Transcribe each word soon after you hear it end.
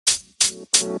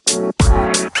Hello.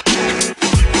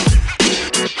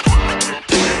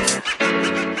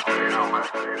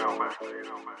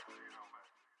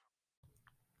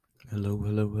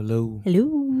 Hello.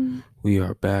 We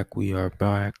are back.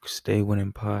 Stay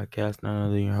Winning Podcast. None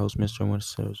other than your host,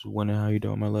 Mr. Winning. How you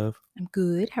doing, my love? I'm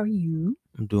good. How are you?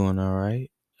 I'm doing all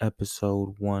right.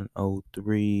 Episode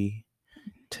 103,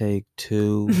 take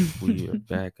 2. We are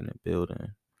back in the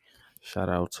building. Shout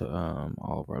out to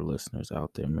all of our listeners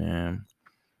out there, man.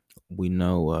 We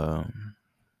know,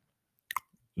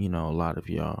 a lot of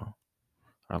y'all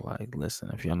are like,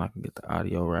 listen, if y'all not gonna get the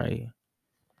audio right,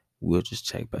 we'll just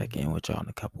check back in with y'all in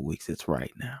a couple weeks. It's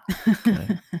right now.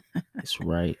 Okay? It's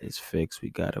right. It's fixed.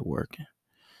 We got it working.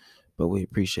 But we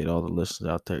appreciate all the listeners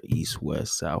out there, East,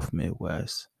 West, South,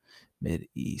 Midwest,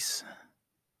 Mid-East.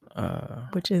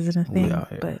 Which isn't a we thing, out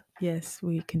here. but yes,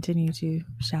 we continue to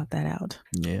shout that out.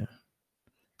 Yeah.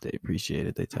 They appreciate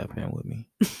it. They tap in with me.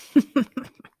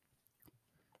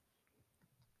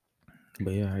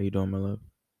 But yeah, how you doing, my love?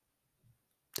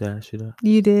 Dash it up.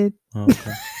 You did. Oh,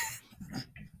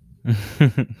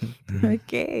 okay.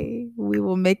 Okay. We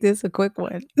will make this a quick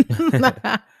one.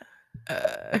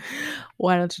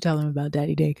 Why don't you tell them about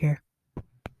Daddy Daycare?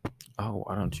 Oh,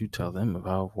 why don't you tell them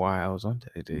about why I was on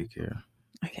Daddy Daycare?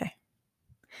 Okay.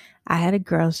 I had a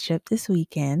girls' trip this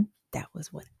weekend. That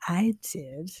was what I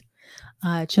did.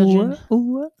 Children.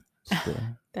 What?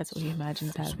 That's what he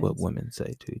imagines That's happens. what women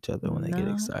say to each other when they get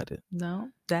excited. No,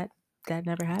 that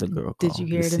never happened. The girl call. Did you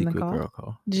hear it in the car? Girl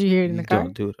call. Did you hear it in the car?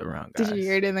 Don't do it around guys. Did you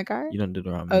hear it in the car? You don't do it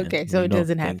around men. Okay, so it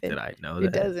doesn't happen. That I know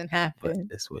it that. doesn't happen. But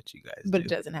that's what you guys But do. it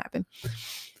doesn't happen. Yeah.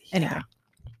 Anyway,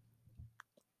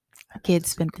 kids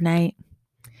spent the night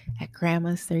at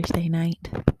grandma's Thursday night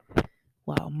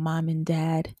while mom and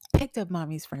dad picked up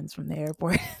mommy's friends from the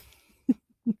airport.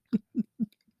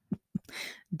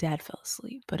 Dad fell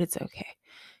asleep, but it's okay.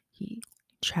 He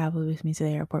traveled with me to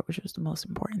the airport, which was the most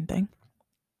important thing.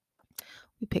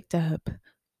 We picked up.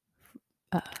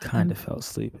 Kind of fell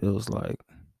asleep. It was like.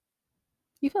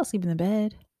 You fell asleep in the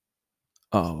bed.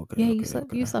 Oh, okay. Yeah, okay, you slept.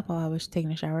 Okay. You slept while I was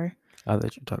taking a shower. I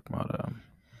thought you were talking about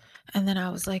And then I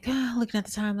was like, looking at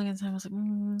the time. I was like,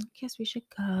 I guess we should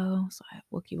go. So I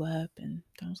woke you up, and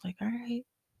I was like, all right,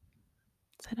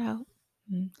 let's head out.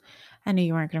 I knew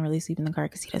you weren't going to really sleep in the car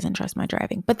because he doesn't trust my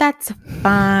driving, but that's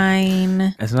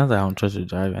fine. It's not that I don't trust your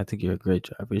driving. I think you're a great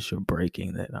driver. It's your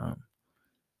braking that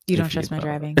You don't trust my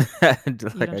driving. You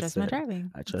don't trust my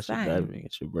driving. I trust your driving.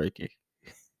 It's your braking.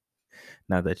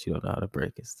 Not that you don't know how to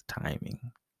brake. It's the timing.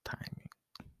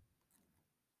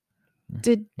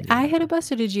 Did I hit a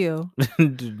bus or did you?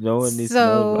 No one needs to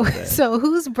know about that. So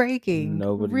who's braking?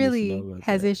 Nobody really needs to know about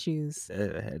has that. issues.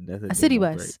 It had nothing A city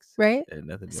bus, brakes. right? It had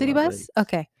nothing to do city with bus? brakes.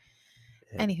 Okay.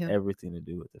 It had Anywho. everything to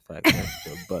do with the fact that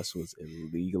the bus was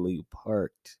illegally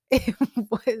parked. It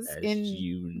was in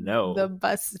the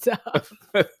bus stop.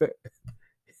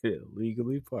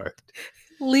 Illegally parked.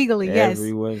 Legally, yes.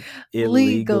 Everyone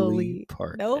illegally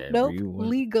parked. Nope.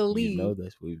 Legally. You know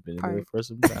this. We've been there for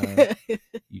some time.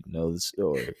 You know the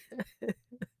story.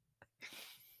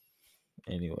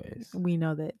 Anyways. We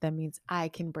know that means I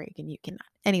can brake and you cannot.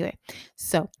 Anyway,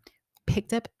 so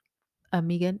picked up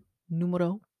amiga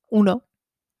numero uno.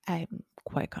 I'm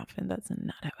quite confident that's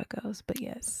not how it goes, but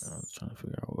yes. I was trying to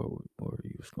figure out where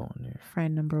you was going there.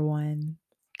 Friend number 1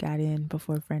 got in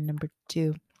before friend number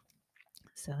 2.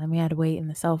 So then we had to wait in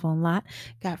the cell phone lot.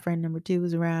 Got friend number 2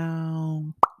 was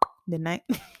around midnight.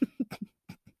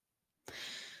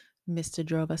 Mr.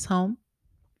 drove us home.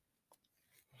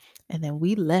 And then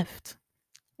we left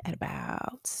at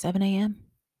about 7 a.m.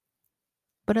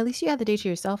 But at least you had the day to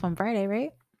yourself on Friday,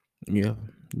 right? Yeah,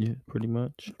 pretty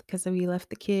much. Because we left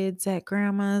the kids at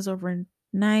grandma's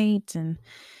overnight and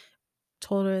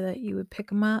told her that you would pick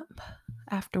them up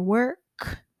after work.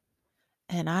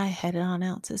 And I headed on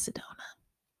out to Sedona.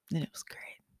 And it was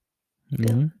great.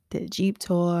 Mm-hmm. Did a Jeep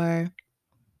tour,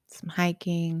 some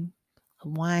hiking, a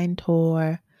wine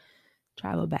tour,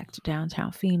 traveled back to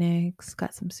downtown Phoenix,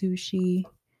 got some sushi,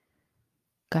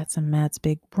 got some Matt's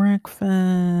Big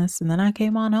Breakfast, and then I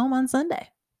came on home on Sunday.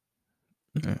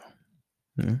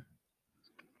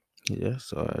 Yeah,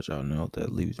 so as y'all know,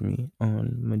 that leaves me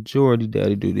on majority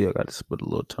daddy duty. I got to spend a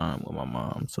little time with my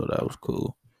mom, so that was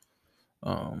cool.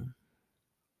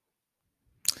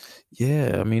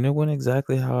 Yeah, I mean, it went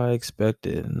exactly how I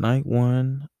expected. Night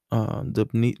 1,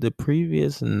 the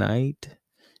previous night,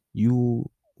 you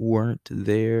weren't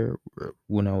there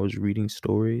when I was reading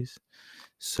stories,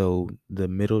 so the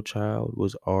middle child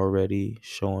was already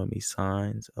showing me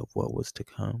signs of what was to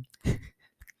come.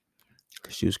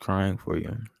 She was crying for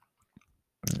you.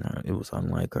 It was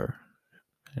unlike her.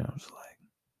 And I was like,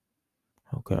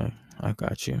 okay, I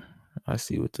got you. I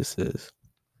see what this is.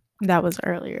 That was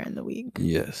earlier in the week.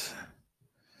 Yes.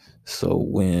 So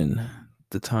when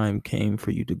the time came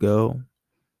for you to go,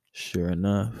 sure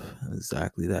enough,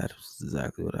 exactly that was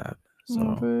exactly what happened.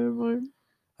 So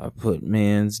I put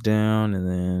mans down, and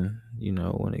then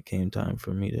when it came time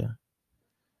for me to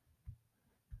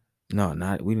we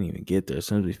didn't even get there. As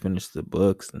soon as we finished the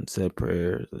books and said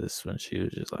prayers, this when she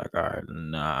was just like, all right,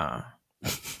 nah,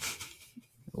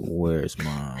 where's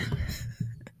mom?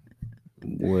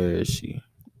 Where is she?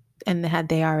 And had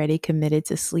they already committed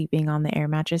to sleeping on the air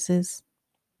mattresses?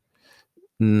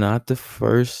 Not the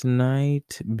first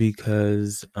night,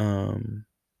 because I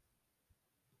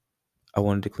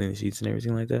wanted to clean the sheets and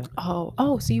everything like that.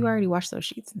 Oh, so you already washed those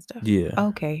sheets and stuff? Yeah.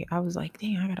 Okay, I was like,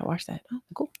 dang, I gotta wash that. Oh,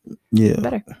 cool. Yeah, Even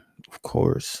better. of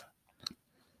course.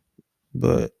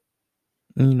 But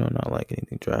not like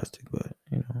anything drastic, but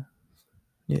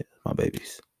yeah, my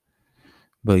babies.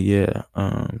 But yeah,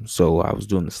 so I was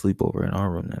doing the sleepover in our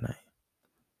room that night.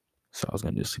 So I was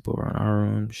gonna do a sleepover in our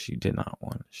room. She did not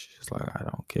want it. She's like, I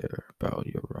don't care about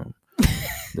your room.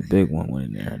 The big one went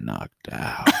in there and knocked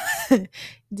out.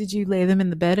 Did you lay them in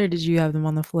the bed or did you have them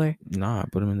on the floor? Nah, I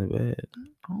put them in the bed.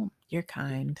 Oh, you're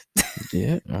kind.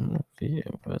 Yeah,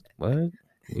 but what?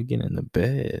 We get in the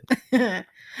bed.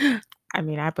 I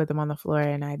mean, I put them on the floor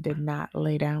and I did not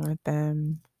lay down with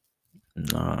them.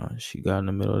 Nah, she got in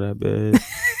the middle of that bed.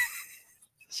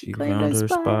 She found her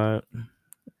spot.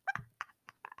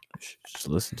 She just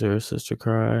listened to her sister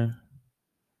cry.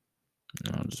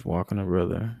 Just walking her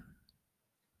brother.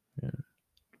 Yeah.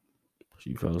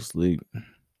 She fell asleep.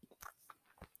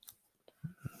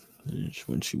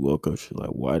 When she woke up, she's like,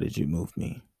 why did you move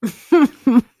me?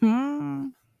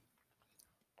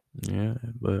 Yeah,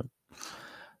 but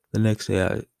the next day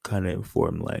I kind of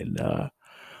informed, like, nah.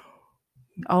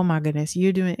 Oh my goodness,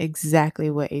 you're doing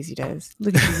exactly what AZ does.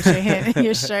 Look at you with your hand in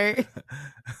your shirt.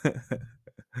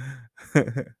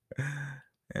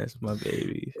 That's my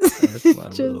baby. That's my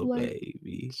little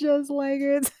baby. Just like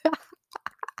it.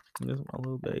 That's my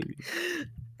little baby.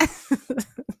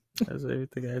 That's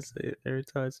everything I say. Every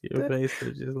time I see your face,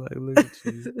 it's just like, look at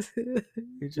you. Look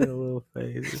at your little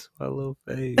face. It's my little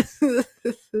face.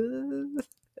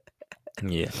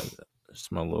 Yeah,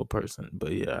 it's my little person.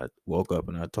 But yeah, I woke up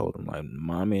and I told him, like,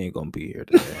 mommy ain't gonna be here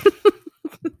today.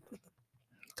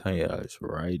 Tell you guys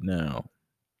right now.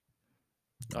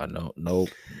 I know. Nope.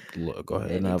 Look, go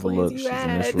ahead and have a look. She's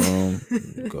in this room.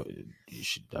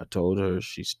 I told her.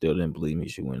 She still didn't believe me.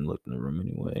 She went and looked in the room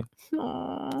anyway.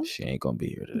 Aww. She ain't gonna be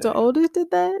here today. The oldest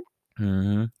did that?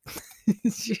 Mm-hmm.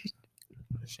 She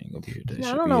ain't gonna be here today.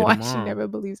 I don't know why she never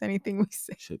believes anything we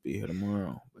say. She'll be here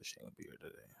tomorrow, but she ain't gonna be here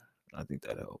today. I think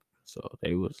that helped. So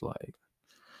they was like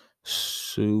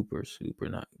super, super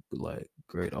not like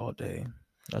great all day.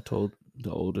 I told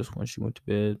the oldest when she went to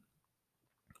bed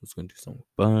I was gonna do something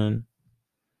fun.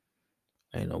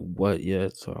 I didn't know what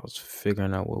yet, so I was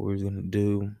figuring out what we were gonna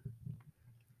do.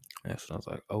 And so I was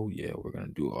like, oh yeah, we're gonna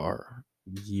do our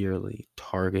yearly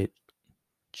Target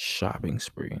shopping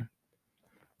spree.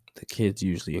 The kids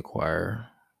usually acquire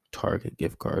Target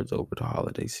gift cards over the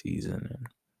holiday season, and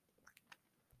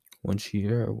once a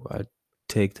year I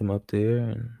take them up there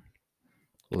and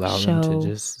allow them to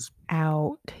just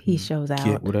out. He shows get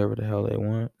out. whatever the hell they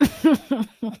want.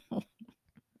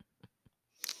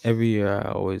 Every year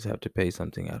I always have to pay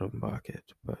something out of my pocket,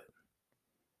 but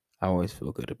I always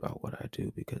feel good about what I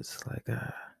do because it's like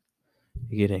you're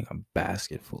getting a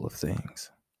basket full of things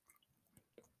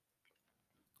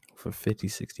for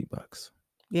 $50-$60.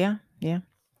 Yeah. And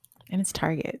it's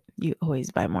Target. You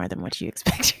always buy more than what you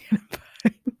expect you're gonna buy.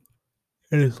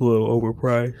 And it's a little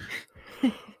overpriced.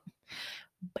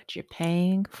 But you're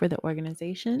paying for the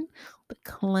organization, the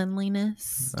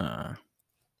cleanliness. I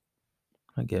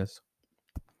guess.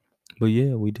 But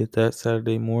yeah, we did that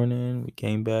Saturday morning. We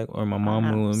came back, or my mom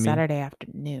went with me. Saturday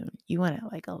afternoon. You went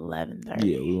at like 11:30.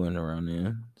 Yeah, we went around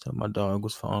there. So my dog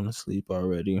was falling asleep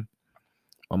already.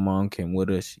 My mom came with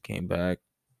us. She came back,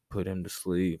 put him to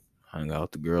sleep, hung out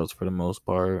with the girls for the most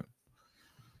part.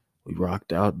 We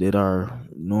rocked out, did our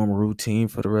normal routine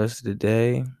for the rest of the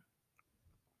day.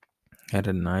 Had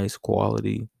a nice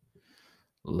quality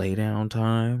lay down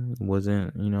time. It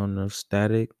wasn't, no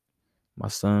static. My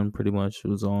son pretty much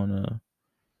was on a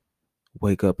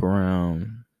wake up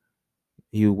around.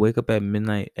 He would wake up at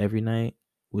midnight every night,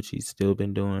 which he's still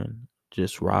been doing.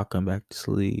 Just rocking back to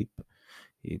sleep.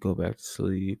 He'd go back to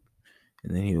sleep,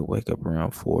 and then he would wake up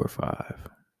around 4 or 5.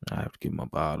 I have to give him a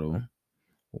bottle,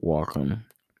 walk him,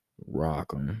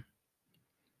 rock him,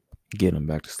 get him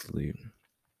back to sleep.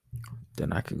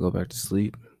 Then I could go back to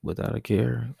sleep without a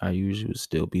care. I usually would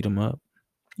still beat him up.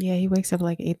 Yeah, he wakes up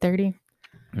like 8:30.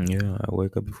 Yeah, I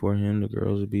wake up before him. The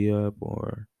girls will be up,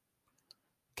 or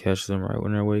catch them right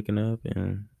when they're waking up,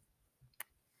 and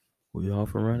we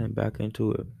off and running back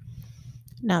into it.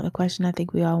 Now, the question I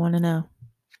think we all want to know,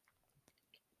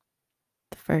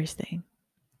 the first thing,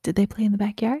 did they play in the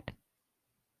backyard?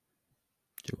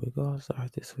 Did we go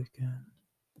outside this weekend?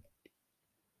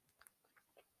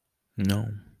 No,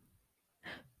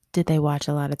 Did they watch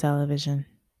a lot of television?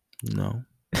 no.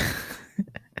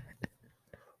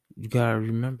 You gotta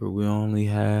remember, we only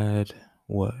had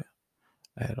what?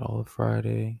 I had all of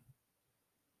Friday.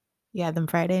 Yeah, them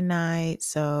Friday nights.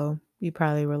 So you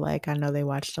probably were like, I know they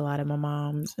watched a lot of my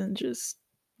mom's and just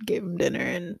gave them dinner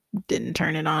and didn't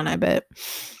turn it on, I bet.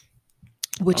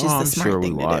 Which Oh, is the I'm sure smart we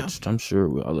thing to do. watched. I'm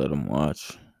sure I let them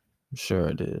watch. I'm sure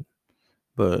I did.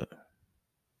 But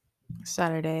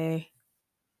Saturday,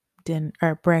 dinner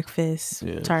or breakfast,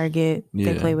 yeah, Target.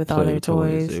 They yeah, play with all play their with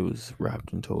toys. toys. It was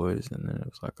wrapped in toys, and then it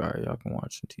was like, all right, y'all can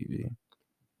watch the TV.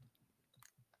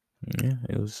 Yeah,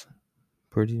 it was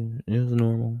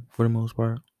normal for the most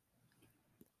part.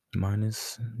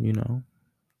 Minus,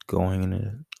 going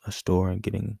in a store and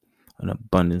getting an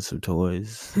abundance of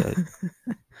toys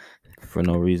for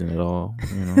no reason at all.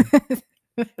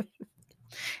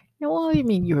 Well, you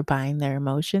mean you were buying their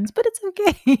emotions, but it's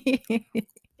okay.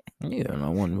 Yeah, and I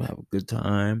want them to have a good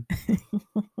time.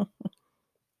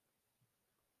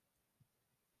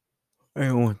 I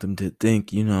don't want them to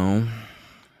think,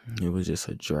 it was just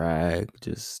a drag.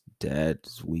 Just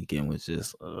dad's weekend was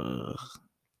just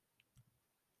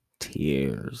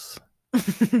tears.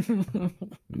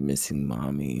 Missing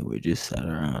mommy. We just sat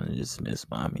around and just missed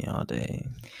mommy all day.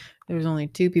 There was only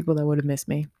 2 people that would have missed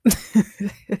me.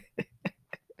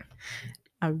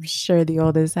 I'm sure the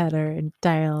oldest had her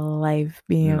entire life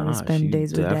being able to Nah, spend she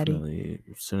days with daddy. definitely,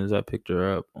 as soon as I picked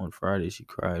her up on Friday, she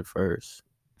cried first.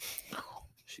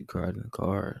 She cried in the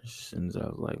car. As soon as I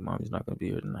was like, mommy's not going to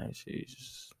be here tonight, she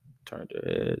just turned her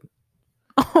head.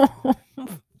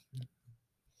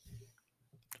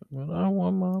 Well, I don't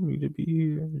want mommy to be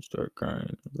here, and start crying.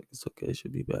 I was like, it's okay,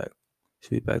 she'll be back.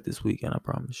 She'll be back this weekend, I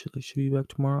promise. She'll be back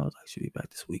tomorrow. I was like, she'll be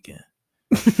back this weekend.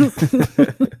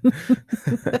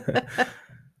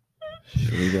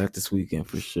 She'll be back this weekend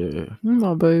for sure.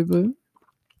 My baby.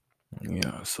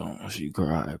 Yeah, so she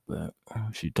cried, but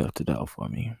she toughed it out for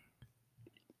me.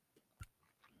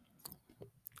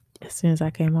 As soon as I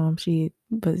came home, she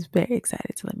was very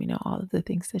excited to let me know all of the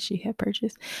things that she had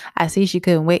purchased. I see she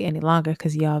couldn't wait any longer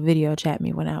because y'all video chat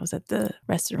me when I was at the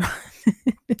restaurant.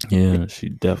 Yeah, she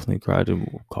definitely cried to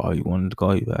call you, wanted to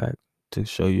call you back to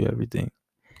show you everything.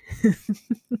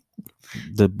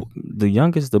 The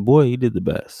youngest, the boy, he did the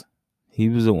best. He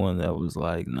was the one that was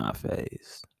like not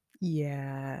phased.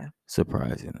 Yeah.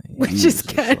 Surprisingly, Which he is was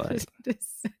just like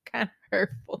kind of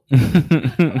hurtful.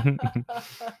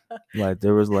 like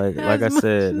there was like As I much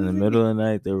said, in the as middle of the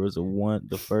night there was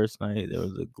the first night there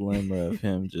was a glimmer of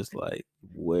him just like,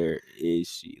 where is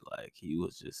she? Like he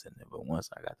was just in there, but once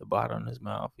I got the bottle in his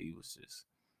mouth, he was just,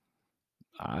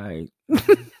 I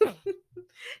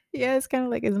Yeah, it's kind of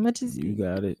like as much as you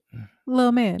got it.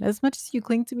 little man, as much as you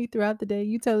cling to me throughout the day,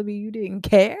 you telling me you didn't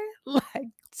care? Like,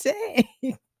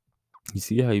 dang. You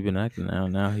see how he been acting now?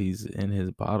 Now he's in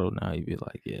his bottle. Now he be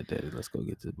like, yeah, daddy, let's go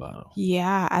get this bottle.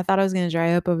 Yeah, I thought I was gonna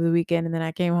dry up over the weekend, and then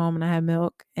I came home and I had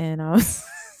milk, and I was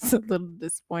a little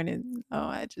disappointed. Oh,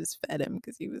 I just fed him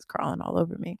because he was crawling all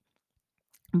over me.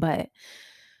 But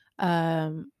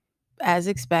um, as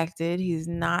expected, he's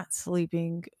not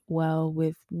sleeping well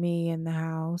with me in the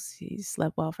house. He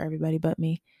slept well for everybody but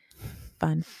me.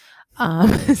 Fun.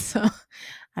 So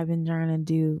I've been trying to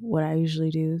do what I usually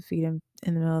do, feed him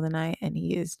in the middle of the night, and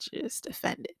he is just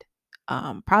offended.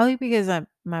 Probably because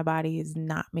my body is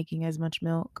not making as much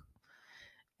milk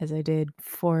as I did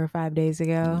 4 or 5 days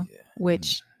ago, Yeah.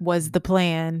 which was the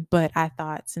plan. But I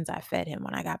thought since I fed him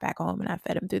when I got back home and I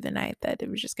fed him through the night that it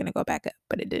was just gonna go back up,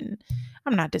 but it didn't.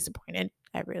 I'm not disappointed.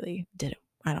 I really didn't.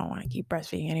 I don't want to keep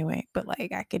breastfeeding anyway, but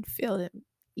like I could feel him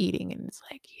eating, and it's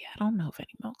like, yeah, I don't know if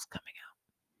any milk's coming out.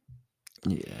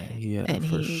 Yeah, he had And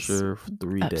for he's sure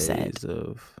 3 upset. days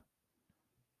of,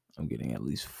 I'm getting at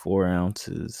least 4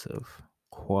 ounces of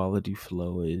quality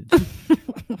fluid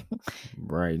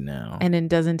right now. And it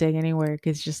doesn't take any work.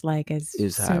 It's just like as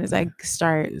It's soon as I happening.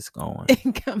 start, It's going.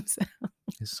 it comes out.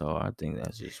 So I think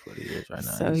that's just what he is right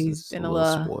now. So He's he's just a been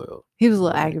little spoiled. he was a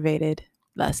little But aggravated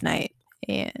last night,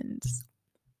 and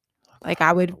like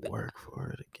I would, work for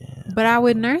it again. but I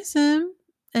would nurse him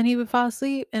and he would fall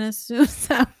asleep. And as soon as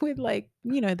I would, like,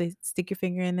 they stick your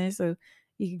finger in there so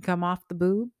you can come off the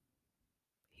boob,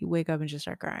 he'd wake up and just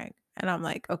start crying. And I'm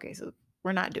like, okay, so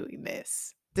we're not doing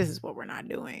this. This is what we're not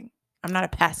doing. I'm not a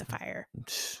pacifier.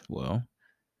 Well,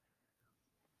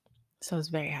 So I was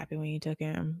very happy when you took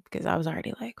him because I was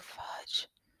already like, fudge.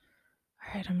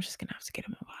 All right, I'm just gonna have to get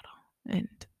him a bottle. And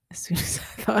as soon as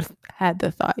I had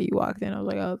the thought, you walked in, I was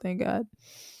like, oh, thank God.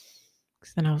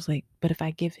 Because then I was like, but if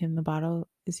I give him the bottle,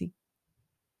 is he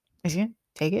gonna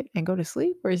take it and go to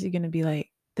sleep, or is he gonna be like,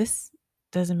 this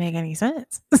doesn't make any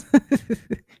sense?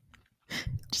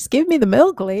 Just give me the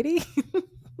milk, lady.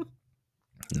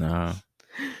 nah.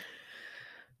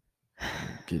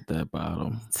 Get that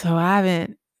bottle. So I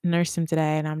haven't nursed him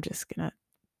today, and I'm just gonna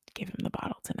give him the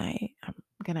bottle tonight. I'm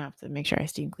gonna have to make sure I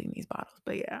steam clean these bottles,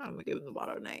 but yeah, I'm gonna give him the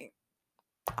bottle tonight.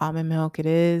 Almond milk, it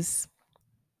is.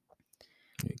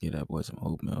 You get that boy some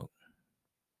oat milk.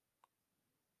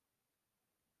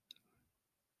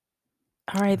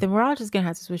 All right, then we're all just gonna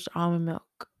have to switch to almond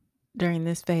milk during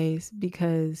this phase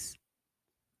because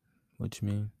What you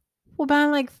mean? we're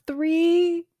buying like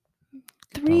three,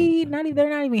 Don't not even, they're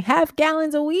not even half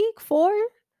gallons a week. 4.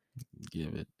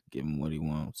 give him what he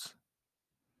wants.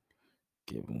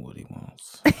 Give him what he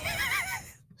wants.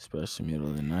 Especially middle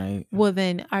of the night. Well,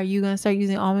 then, are you gonna start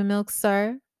using almond milk,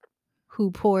 sir?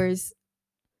 Who pours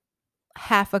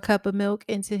half a cup of milk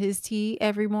into his tea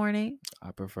every morning?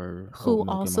 I prefer Who oat milk in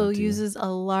also my tea. uses a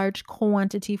large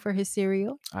quantity for his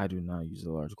cereal? I do not use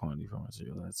a large quantity for my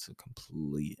cereal. That's a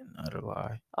complete and utter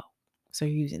lie. Oh, so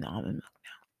you're using the almond milk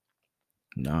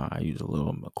Nah, I use a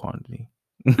little quantity.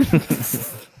 I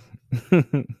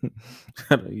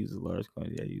don't use a large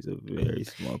quantity. I use a very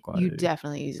small quantity. You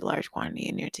definitely use a large quantity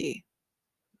in your tea.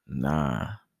 Nah.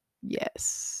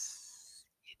 Yes,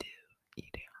 you do. You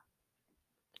do.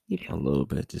 You do. A little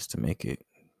bit just to make it.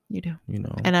 You do. You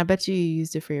know. And I bet you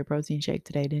used it for your protein shake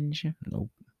today, didn't you? Nope.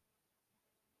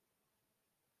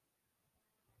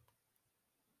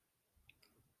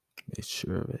 It's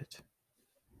sure of it.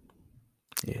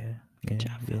 Yeah.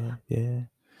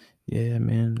 Yeah,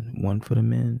 man. One for the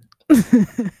men. Yeah,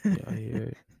 I hear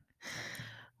it.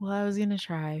 Well, I was gonna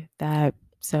try that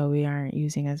so we aren't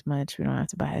using as much. We don't have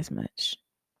to buy as much.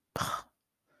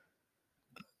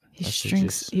 He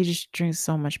just drinks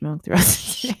so much milk throughout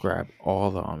the day. Grab all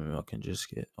the almond milk and just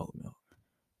get oat milk.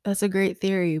 That's a great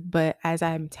theory, but as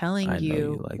I'm telling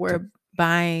you, we're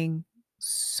buying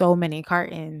so many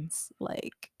cartons.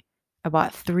 Like I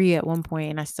bought 3 at one point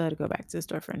and I still had to go back to the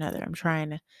store for another. I'm trying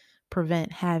to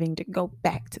prevent having to go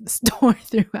back to the store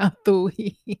throughout the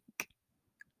week.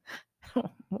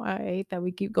 Why I hate that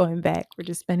we keep going back. We're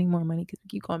just spending more money because we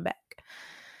keep going back.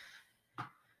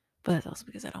 But that's also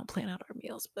because I don't plan out our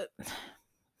meals. But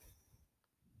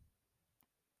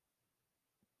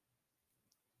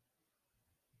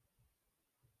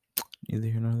neither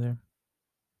here nor there.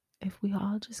 If we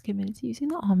all just committed to using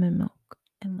the almond milk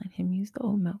and let him use the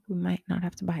oat milk, we might not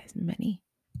have to buy as many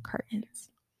cartons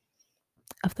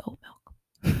of the oat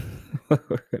milk.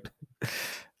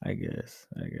 I guess.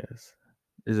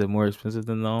 Is it more expensive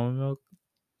than the almond milk?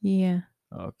 Yeah.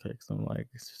 Okay, because I'm like,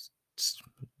 just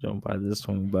don't buy this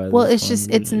one. Buy well, this it's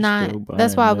just, one, it's not.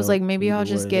 That's why I was like, maybe I'll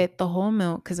just get the whole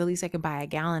milk because at least I could buy a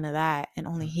gallon of that and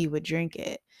only he would drink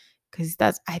it. Because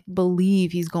I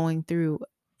believe he's going through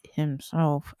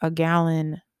himself a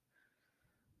gallon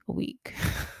a week.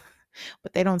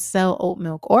 But they don't sell oat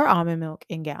milk or almond milk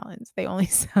in gallons. They only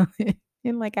sell it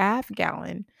in like a half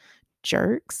gallon.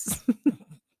 Jerks.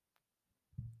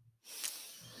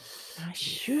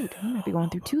 Shoot, I might be going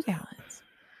through 2 gallons.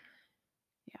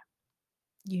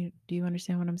 Yeah. Do you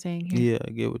understand what I'm saying here? Yeah,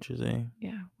 I get what you're saying.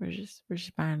 Yeah, we're just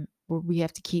buying. We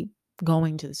have to keep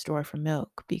going to the store for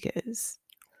milk because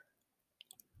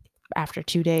after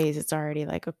 2 days, it's already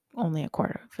like only a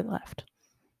quarter of it left.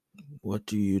 What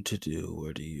do you to do?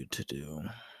 What are you to do?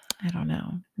 I don't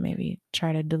know. Maybe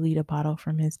try to delete a bottle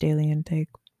from his daily intake.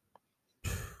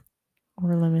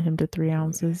 Or limit him to 3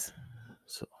 ounces.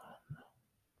 So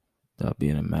that'll be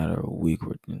in a matter of a week.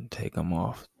 We're going to take him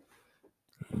off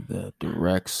the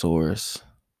direct source.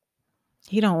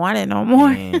 He don't want it no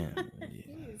more.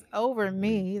 He's over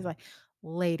me. He's like,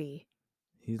 lady.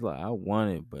 He's like, I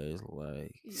want it, but it's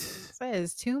like, he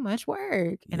says too much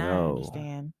work. And I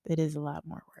understand it is a lot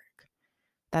more work.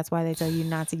 That's why they tell you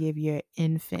not to give your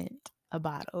infant a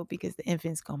bottle because the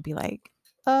infant's gonna be like,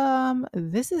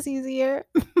 this is easier.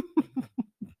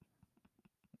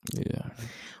 Yeah.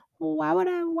 Why would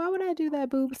I do that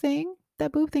boob thing?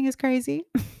 That boob thing is crazy.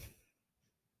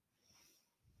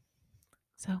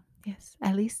 So yes,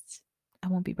 at least I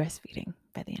won't be breastfeeding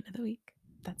by the end of the week.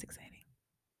 That's exciting.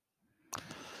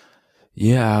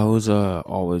 Yeah, I was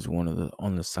always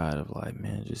on the side of like,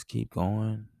 man, just keep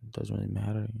going. It doesn't really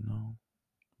matter, you know.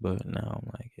 But now I'm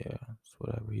like, yeah, it's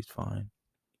whatever. He's fine.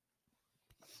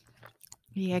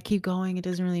 Yeah, keep going. It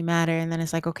doesn't really matter. And then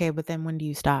it's like, okay, but then when do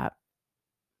you stop?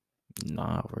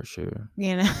 Nah, for sure.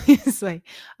 You know, it's like,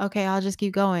 okay, I'll just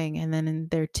keep going. And then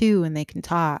they're two and they can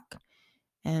talk.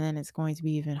 And then it's going to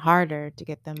be even harder to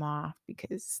get them off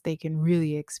because they can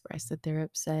really express that they're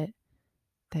upset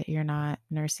that you're not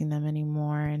nursing them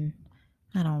anymore. And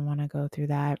I don't want to go through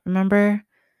that. Remember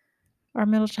our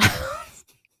middle child?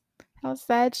 How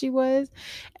sad she was.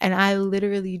 And I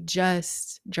literally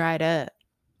just dried up.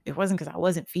 It wasn't because I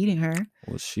wasn't feeding her.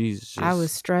 Well, she's I was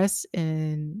just stressed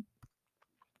and,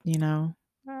 you know,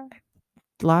 I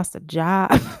lost a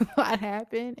job. What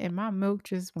happened? And my milk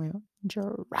just went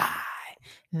dry.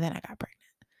 And then I got pregnant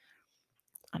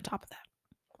on top of that.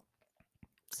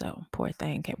 So poor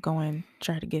thing kept going,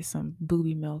 tried to get some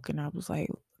booby milk. And I was like,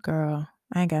 girl,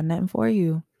 I ain't got nothing for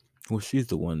you. well, she's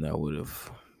the one that would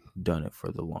have done it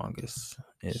for the longest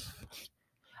if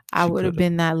I she would have could have.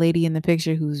 been that lady in the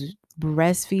picture who's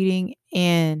breastfeeding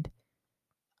and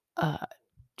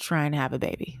trying to have a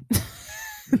baby.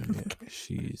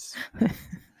 Yeah,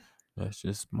 that's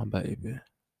just my baby.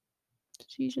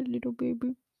 She's a little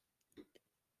baby.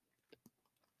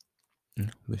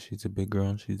 But she's a big girl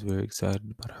and she's very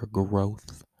excited about her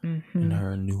growth and Mm-hmm.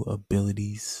 her new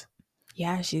abilities.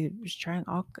 Yeah, she was trying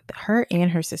her and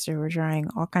her sister were trying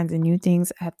all kinds of new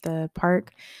things at the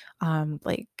park,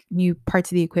 like new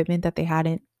parts of the equipment that they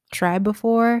hadn't tried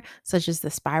before, such as the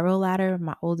spiral ladder.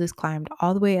 My oldest climbed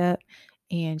all the way up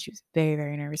and she was very,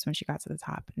 very nervous when she got to the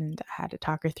top. And I had to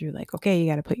talk her through, like, okay,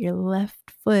 you got to put your left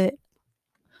foot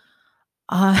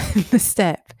on the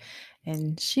step.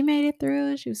 And she made it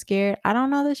through. She was scared. I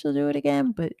don't know that she'll do it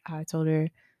again, but I told her,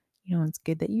 it's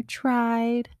good that you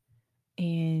tried.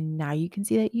 And now you can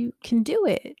see that you can do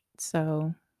it.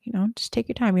 So, just take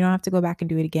your time. You don't have to go back and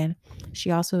do it again. She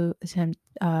also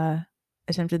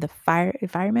attempted the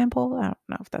fireman pole. I don't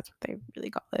know if that's what they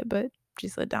really call it, but she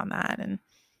slid down that, and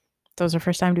that was her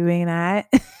first time doing that.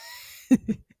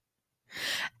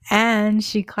 And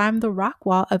she climbed the rock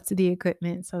wall up to the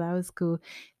equipment, so that was cool.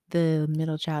 The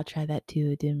middle child tried that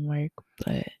too. It didn't work,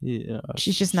 but Yeah,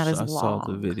 she's just not as I saw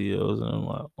the long. videos and I'm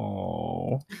like,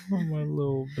 oh, my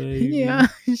little baby. Yeah,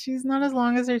 she's not as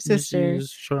long as her sister.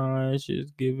 She's trying,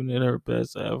 she's giving it her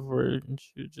best effort, and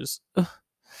she just,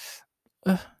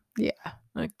 Yeah.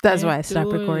 I That's why I can't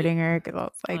stopped do recording it. her, because I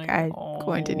was like, I'm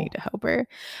going to oh, need to help her.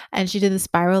 And she did the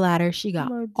spiral ladder. She got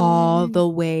my all baby. the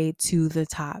way to the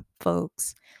top,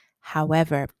 folks.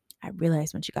 However, I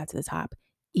realized when she got to the top,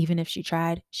 even if she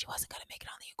tried, she wasn't going to make it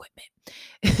on the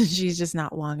equipment. She's just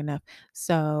not long enough.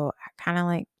 So I kind of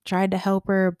like tried to help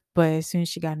her, but as soon as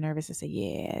she got nervous, I said,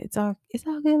 yeah, it's all good,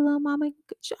 little mama.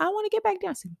 I want to get back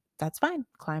down. I said, that's fine.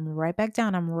 Climb right back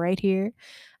down. I'm right here.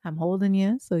 I'm holding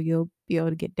you so you'll be able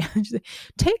to get down. She said,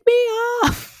 take me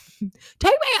off.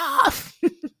 Take me off.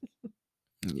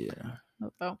 Yeah.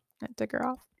 So I took her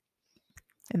off.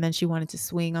 And then she wanted to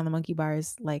swing on the monkey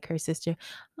bars like her sister.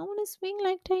 I want to swing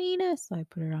like Taina. So I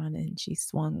put her on and she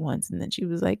swung once and then she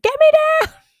was like, get me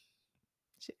down.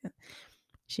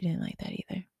 She didn't like that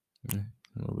either.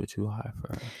 A little bit too high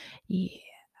for her. Yeah.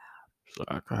 So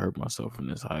I could hurt myself from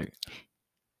this height.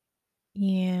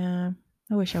 Yeah.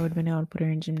 I wish I would have been able to put her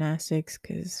in gymnastics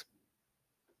because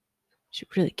she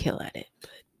would really kill at it.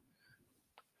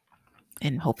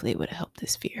 And hopefully it would have helped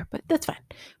this fear. But that's fine.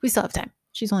 We still have time.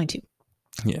 She's only 2.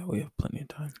 Yeah, we have plenty of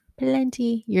time.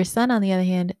 Plenty. Your son, on the other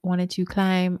hand, wanted to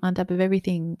climb on top of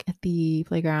everything at the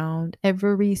playground.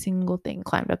 Every single thing.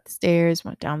 Climbed up the stairs,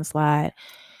 went down the slide.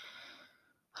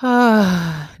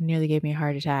 Nearly gave me a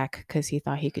heart attack because he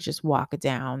thought he could just walk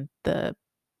down the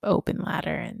open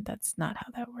ladder, and that's not how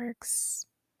that works.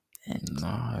 And No,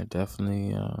 I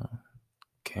definitely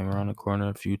came around the corner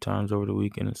a few times over the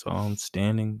weekend and saw him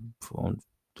standing on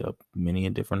many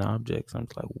different objects. I'm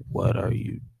just like, what are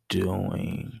you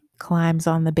doing? climbs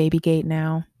on the baby gate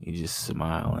now. You just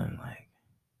smiling like,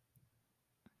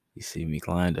 you see me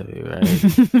climbed up here, right?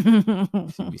 You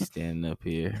see me standing up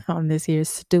here on this here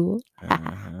stool.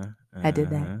 I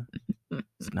did that.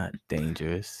 It's not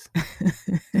dangerous.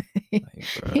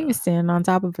 Like, he was standing on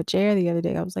top of a chair the other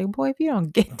day. I was like, boy, if you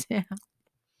don't get down.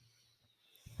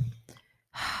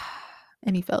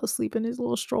 And he fell asleep in his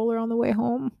little stroller on the way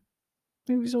home.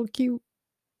 He was so cute.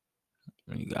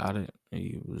 He got it.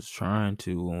 He was trying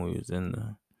to when we was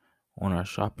on our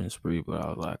shopping spree, but I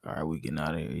was like, all right, we getting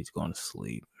out of here. He's going to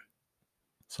sleep.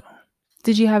 So.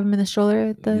 Did you have him in the stroller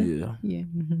at the? Yeah. Yeah.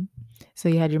 Mm-hmm. So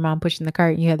you had your mom pushing the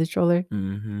cart and you had the stroller?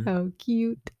 Mm-hmm. How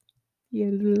cute. You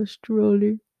had a little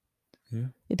stroller. Yeah.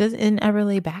 It doesn't ever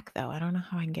lay back, though. I don't know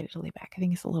how I can get it to lay back. I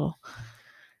think it's a little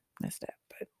messed up,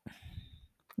 but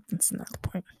that's not the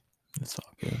point. It's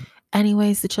all good.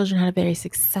 Anyways, the children had a very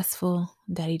successful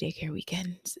daddy daycare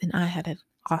weekend, and I had an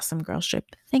awesome girls trip.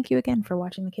 Thank you again for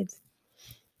watching the kids.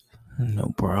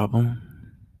 No problem.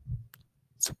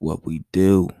 It's what we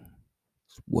do.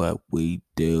 It's what we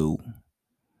do.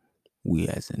 We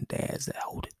as in dads that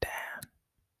hold it down.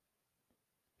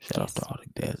 Shout out to all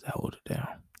the dads that hold it down.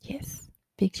 Yes.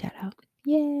 Big shout out.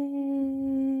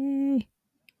 Yay.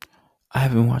 I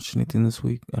haven't watched anything this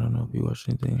week. I don't know if you watched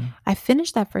anything. I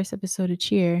finished that first episode of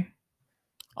Cheer.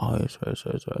 Oh, that's right.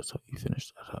 So you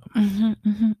finished that up.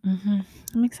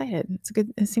 I'm excited. It's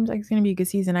good. It seems like it's going to be a good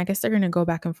season. I guess they're going to go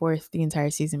back and forth the entire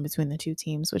season between the two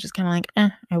teams, which is kind of like,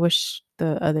 I wish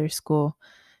the other school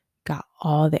got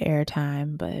all the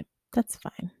airtime, but that's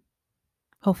fine.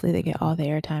 Hopefully they get all the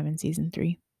airtime in season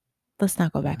 3. Let's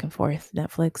not go back and forth,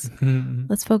 Netflix.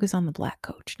 Let's focus on the black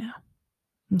coach now.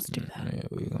 Let's do that. Yeah,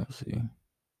 we're gonna see.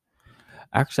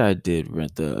 Actually, I did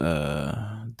rent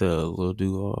the Lil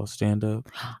Duval stand up.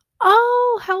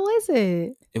 Oh, how was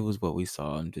it? It was what we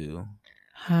saw him do.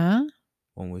 Huh?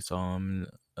 When we saw him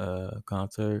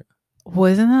concert.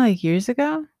 Wasn't that like years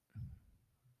ago?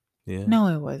 Yeah. No,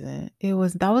 it wasn't.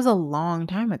 That was a long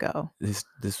time ago. This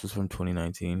was from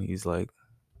 2019. He's like,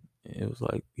 it was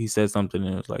like he said something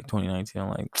and it was like 2019. I'm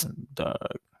like, dog.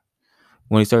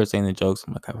 When he started saying the jokes,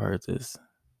 I'm like, I've heard this.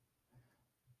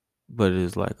 But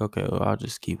it's like, okay, well, I'll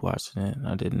just keep watching it. And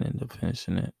I didn't end up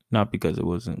finishing it. Not because it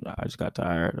wasn't, I just got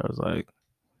tired. I was like,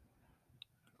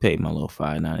 paid my little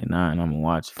 $5.99. I'm gonna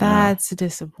watch it. That's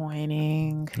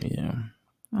disappointing. Yeah.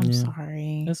 I'm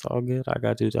sorry. It's all good. I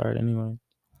got too tired anyway.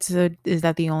 So is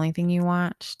that the only thing you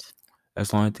watched? That's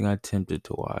the only thing I attempted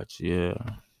to watch. Yeah.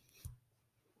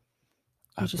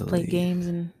 You just played games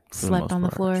and slept on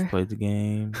the floor? Just played the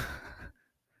game.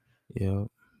 Yep.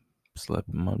 Slept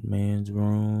in my man's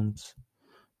rooms.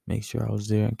 Make sure I was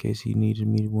there in case he needed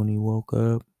me when he woke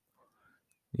up.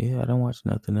 Yeah, I don't watch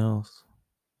nothing else.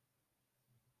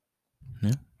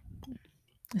 Yeah.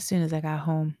 As soon as I got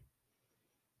home,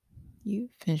 you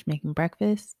finished making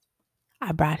breakfast.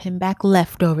 I brought him back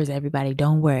leftovers, everybody.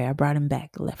 Don't worry. I brought him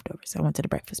back leftovers. I went to the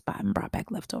breakfast spot and brought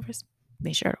back leftovers.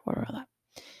 Made sure to order a lot.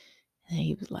 And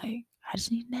he was like, I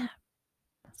just need a nap.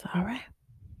 I said, all right.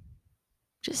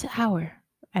 Just an hour.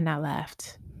 And I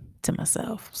laughed to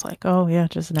myself. It's like, oh, yeah,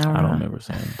 just an hour. I don't remember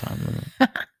saying time limit.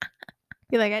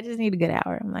 Be like, I just need a good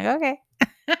hour. I'm like, okay.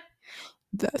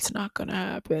 That's not going to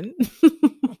happen.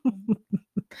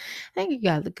 I think you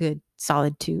got a good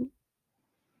solid 2.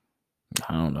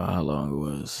 I don't know how long it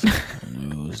was. I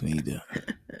knew it was needed.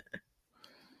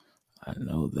 I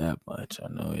know that much. I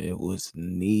know it was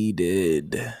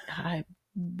needed. I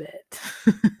bet.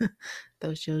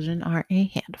 Those children are a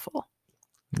handful.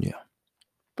 Yeah.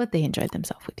 But they enjoyed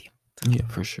themselves with you. Yeah,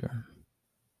 for sure.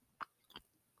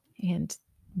 And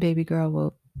baby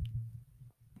girl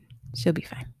she'll be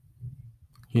fine.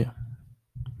 Yeah,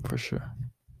 for sure.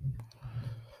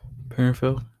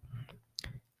 Parentfield?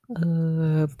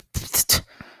 My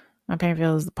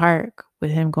Parentfield is the park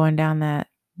with him going down that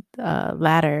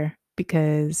ladder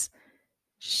because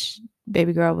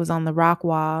baby girl was on the rock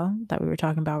wall that we were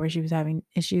talking about where she was having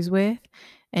issues with,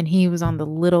 and he was on the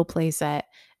little play set,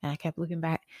 and I kept looking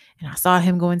back and I saw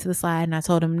him go into the slide and I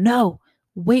told him, no,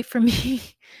 wait for me.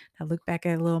 I looked back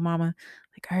at little mama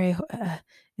like, all right,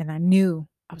 and I knew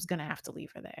I was gonna have to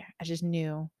leave her there. I just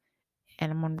knew.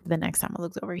 And the next time I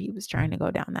looked over, he was trying to go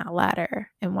down that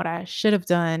ladder. And what I should have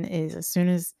done is, as soon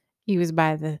as he was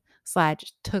by the slide,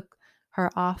 just took her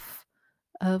off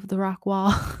of the rock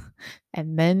wall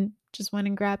and then just went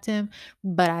and grabbed him.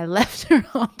 But I left her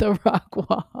on the rock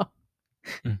wall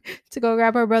to go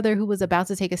grab her brother, who was about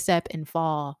to take a step and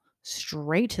fall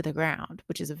straight to the ground,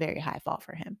 which is a very high fall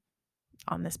for him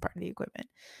on this part of the equipment.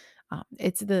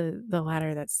 It's the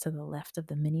ladder that's to the left of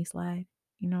the mini slide,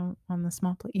 on the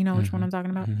small plate. You know which one I'm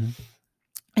talking about? Mm-hmm.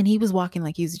 And he was walking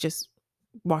like he was just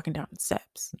walking down the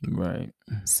steps. Right.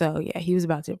 So, yeah, he was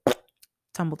about to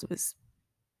tumble to his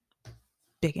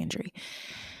big injury.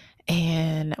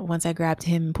 And once I grabbed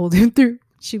him and pulled him through,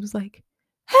 she was like,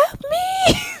 help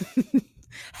me!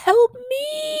 Help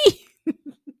me!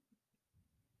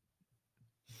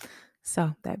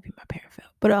 So that'd be my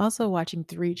Parentfield. But also watching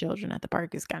 3 children at the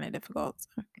park is kind of difficult.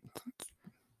 So.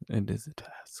 It is a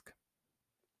task.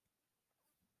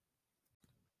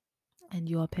 And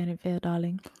you all Parentfield,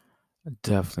 darling? I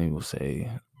definitely will say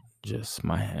just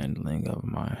my handling of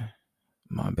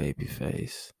my baby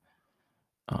face.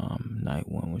 Night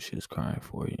 1 when she was crying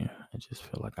for you. I just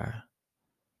feel like I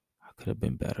could have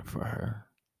been better for her.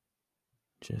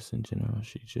 Just in general,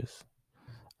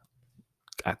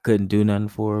 I couldn't do nothing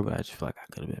for her, but I just feel like I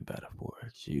could have been better for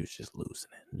her. She was just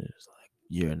losing it. And it was like,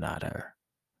 you're not her.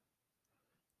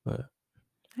 But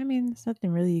I mean, there's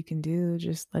nothing really you can do.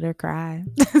 Just let her cry.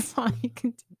 That's all you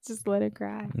can do. Just let her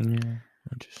cry. yeah,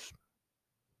 I just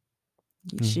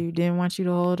She didn't want you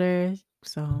to hold her,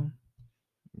 so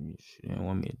she didn't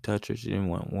want me to touch her. She didn't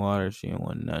want water. She didn't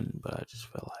want nothing. But I just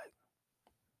felt like,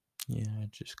 yeah,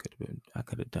 I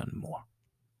could have done more.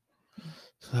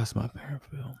 So that's my parent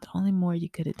film. the only more you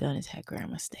could have done is had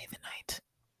grandma stay the night.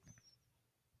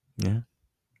 Yeah.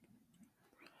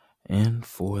 And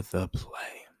for the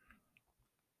play.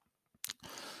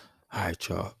 All right,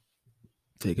 y'all.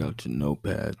 Take out your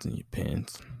notepads and your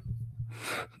pens.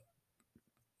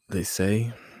 They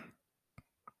say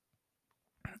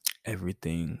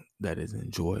everything that is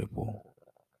enjoyable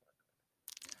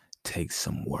takes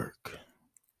some work.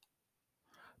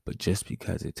 But just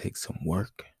because it takes some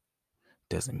work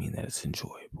doesn't mean that it's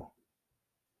enjoyable.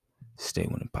 Stay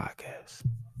with the podcast.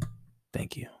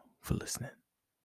 Thank you for listening.